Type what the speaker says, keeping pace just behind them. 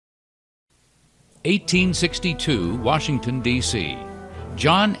1862, Washington, D.C.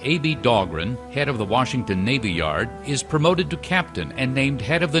 John A.B. Dahlgren, head of the Washington Navy Yard, is promoted to captain and named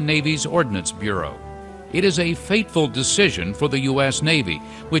head of the Navy's Ordnance Bureau. It is a fateful decision for the U.S. Navy,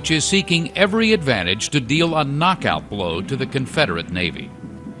 which is seeking every advantage to deal a knockout blow to the Confederate Navy.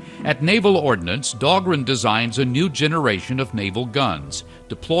 At Naval Ordnance, Dahlgren designs a new generation of naval guns,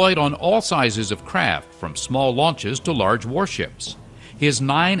 deployed on all sizes of craft, from small launches to large warships. His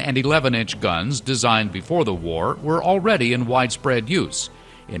 9 and 11-inch guns, designed before the war, were already in widespread use.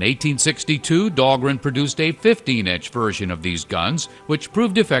 In 1862, Dahlgren produced a 15-inch version of these guns, which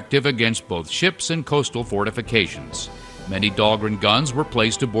proved effective against both ships and coastal fortifications. Many Dahlgren guns were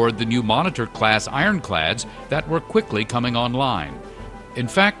placed aboard the new Monitor-class ironclads that were quickly coming online. In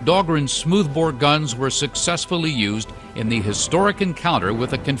fact, Dahlgren's smoothbore guns were successfully used in the historic encounter with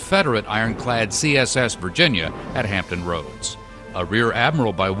the Confederate ironclad CSS Virginia at Hampton Roads. A rear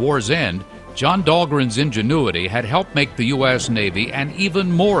admiral by war's end, John Dahlgren's ingenuity had helped make the U.S. Navy an even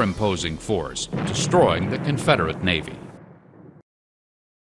more imposing force, destroying the Confederate Navy.